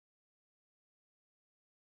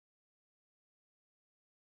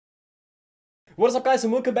What is up, guys,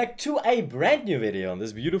 and welcome back to a brand new video on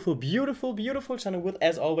this beautiful channel with,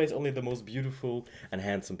 as always, only the most beautiful and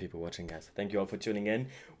handsome people watching, guys. Thank you all for tuning in.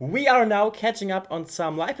 We are now catching up on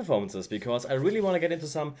some live performances because I really want to get into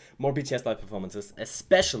some more BTS live performances,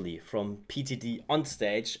 especially from PTD on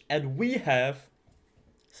stage, and we have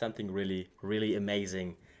something really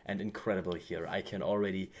amazing and incredible here. I can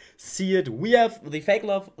already see it. We have the Fake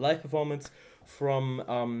Love live performance from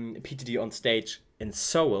PTD on stage in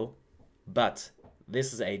Seoul. But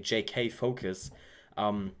this is a JK focus,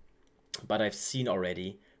 but I've seen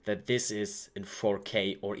already that this is in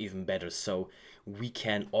 4K or even better, so we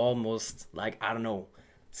can almost, like, I don't know,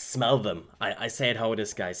 smell them. I say it how it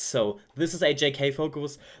is, guys. So this is a JK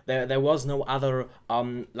focus. There was no other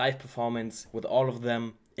live performance with all of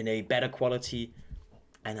them in a better quality,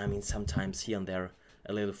 and I mean sometimes here and there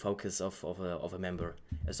a little focus of a member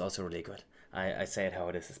is also really good. I say it how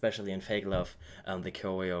it is, especially in Fake Love, the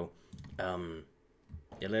choreo. A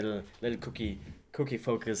little cookie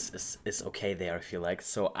focus is okay there, I feel like.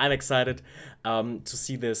 So I'm excited to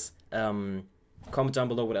see this. Comment down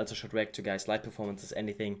below what else I should react to, guys. Live performances,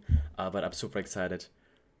 anything. But I'm super excited.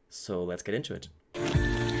 So let's get into it.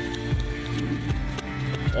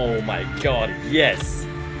 Oh my god, yes!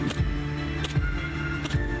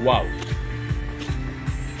 Wow.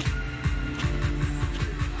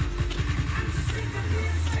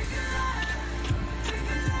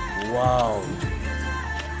 Wow.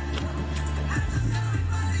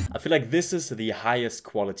 I feel like this is the highest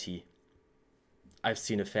quality I've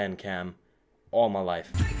seen a fan cam all my life.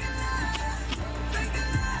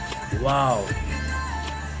 Wow.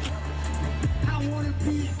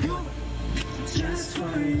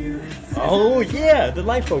 Oh yeah, the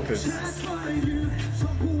live focus.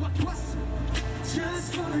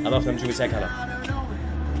 I love them Jewish hair color.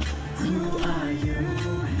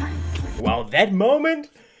 Wow, that moment!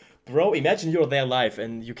 Bro, imagine you're there live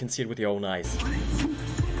and you can see it with your own eyes.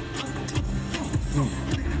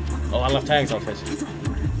 Oh, I love Taeyang's outfit.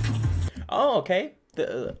 Oh, okay.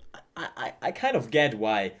 I kind of get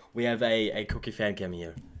why we have a Cookie fan cam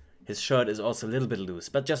here. His shirt is also a little bit loose,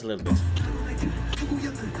 but just a little bit.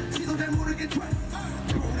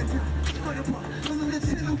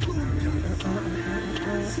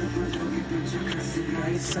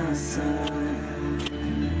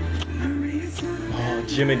 Oh,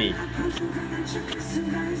 Jiminy.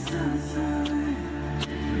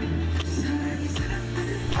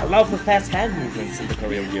 I love the fast hand movements in the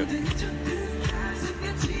choreo here.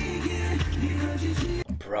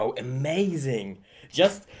 Bro, amazing.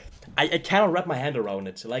 Just, I cannot wrap my hand around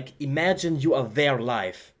it. Like, imagine you are there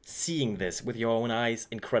live, seeing this with your own eyes.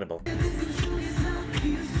 Incredible.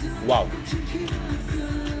 Wow.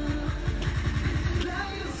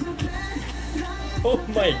 Oh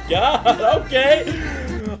my god, okay.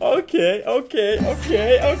 Okay. Oh,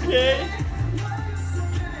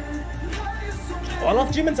 I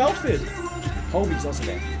love Jimin's outfit. Hobie's also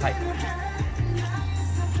there. Hi.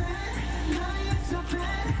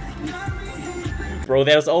 Bro,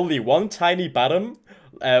 there's only one tiny bottom.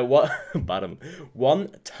 One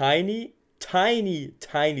tiny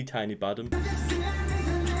bottom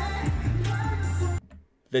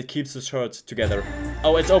that keeps the shirt together.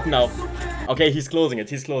 Oh, it's open now. Okay, he's closing it.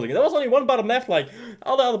 There was only one bottom left, like,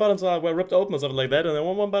 all the other bottoms were ripped open or something like that, and then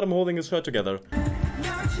one bottom holding his shirt together.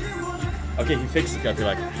 Okay, he fixed it, I feel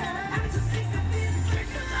like.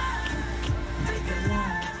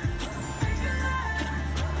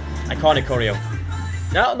 Iconic choreo.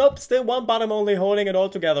 No, nope, still one bottom only holding it all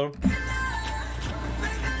together.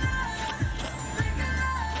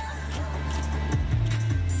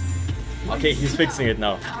 Okay, he's fixing it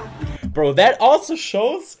now. Bro, that also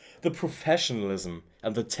shows the professionalism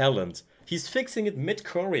and the talent. He's fixing it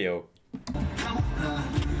mid-choreo.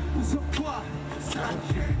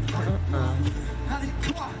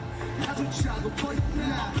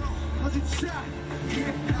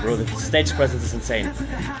 Bro, the stage presence is insane.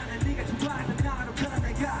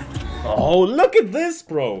 Oh, look at this,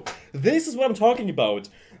 bro. This is what I'm talking about.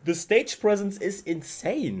 The stage presence is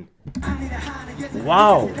insane.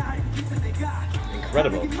 Wow.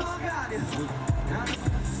 Incredible.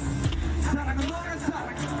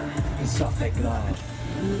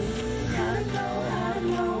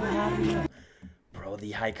 Bro,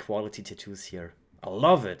 the high quality tattoos here. I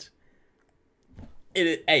love it.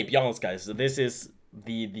 Hey, be honest, guys. This is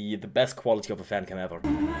the best quality of a fan cam ever.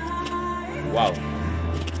 Wow.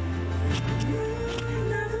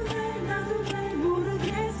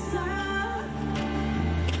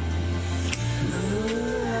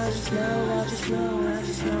 I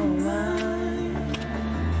just know why.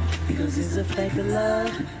 Because it's a fake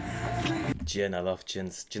love. Jin, I love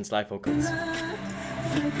Jin's live vocals.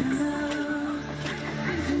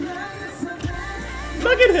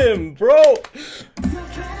 Look at him, bro!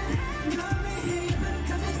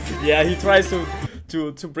 Yeah, he tries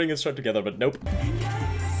to bring his shot together, but nope.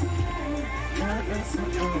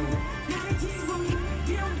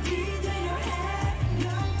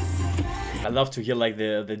 I love to hear like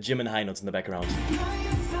the Jimin high notes in the background.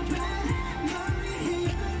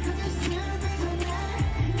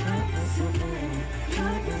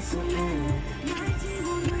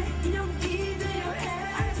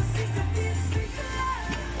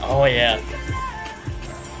 Oh yeah.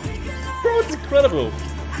 Bro, it's incredible.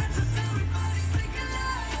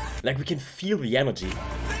 Like we can feel the energy.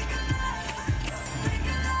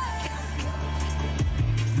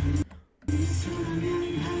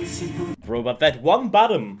 Bro, but that one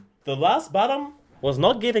bottom, the last bottom, was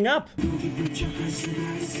not giving up. He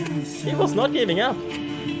was not giving up.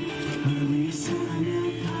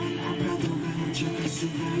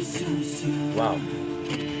 Wow.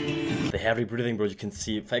 The heavy breathing, bro, you can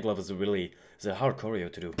see Fake Love is a hard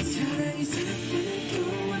choreo to do.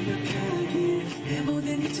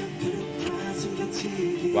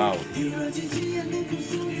 Wow.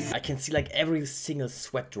 I can see like every single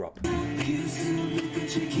sweat drop.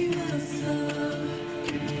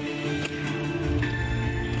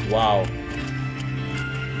 Wow.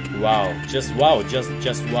 Wow. Just wow.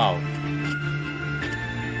 Just wow.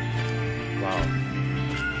 Wow.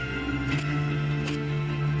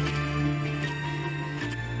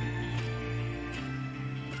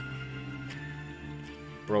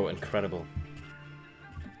 Bro, incredible.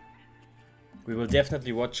 We will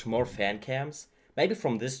definitely watch more fan cams. Maybe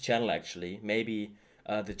from this channel actually. Maybe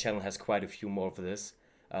the channel has quite a few more of this.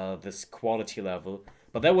 This quality level.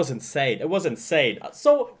 But that was insane. It was insane.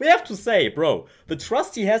 So we have to say, bro, the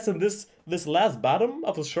trust he has in this last bottom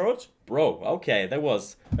of the shirt, bro. Okay, that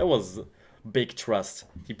was big trust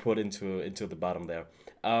he put into the bottom there.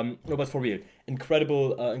 No, but for real,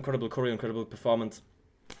 incredible choreo, incredible performance.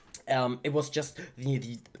 It was just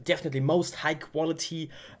the definitely most high quality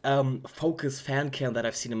focus fan cam that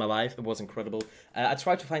I've seen in my life. It was incredible. I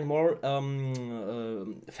tried to find more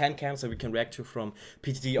fan cams that we can react to from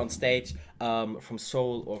PTD on stage, from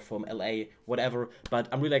Seoul or from LA, whatever. But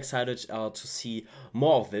I'm really excited to see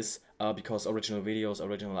more of this because original videos,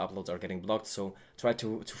 original uploads are getting blocked. So try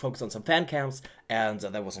to focus on some fan cams, and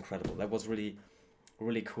that was incredible. That was really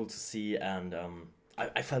cool to see, and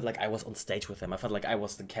I felt like I was on stage with them. I felt like I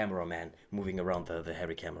was the cameraman moving around the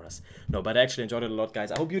hairy cameras. No, but I actually enjoyed it a lot,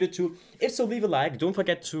 guys. I hope you did too. If so, leave a like. Don't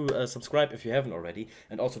forget to subscribe if you haven't already.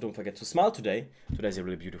 And also don't forget to smile today. Today's a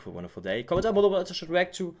really beautiful, wonderful day. Comment down below what I should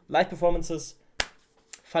react to. Live performances,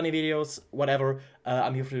 funny videos, whatever.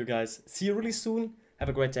 I'm here for you guys. See you really soon. Have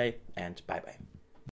a great day and bye-bye.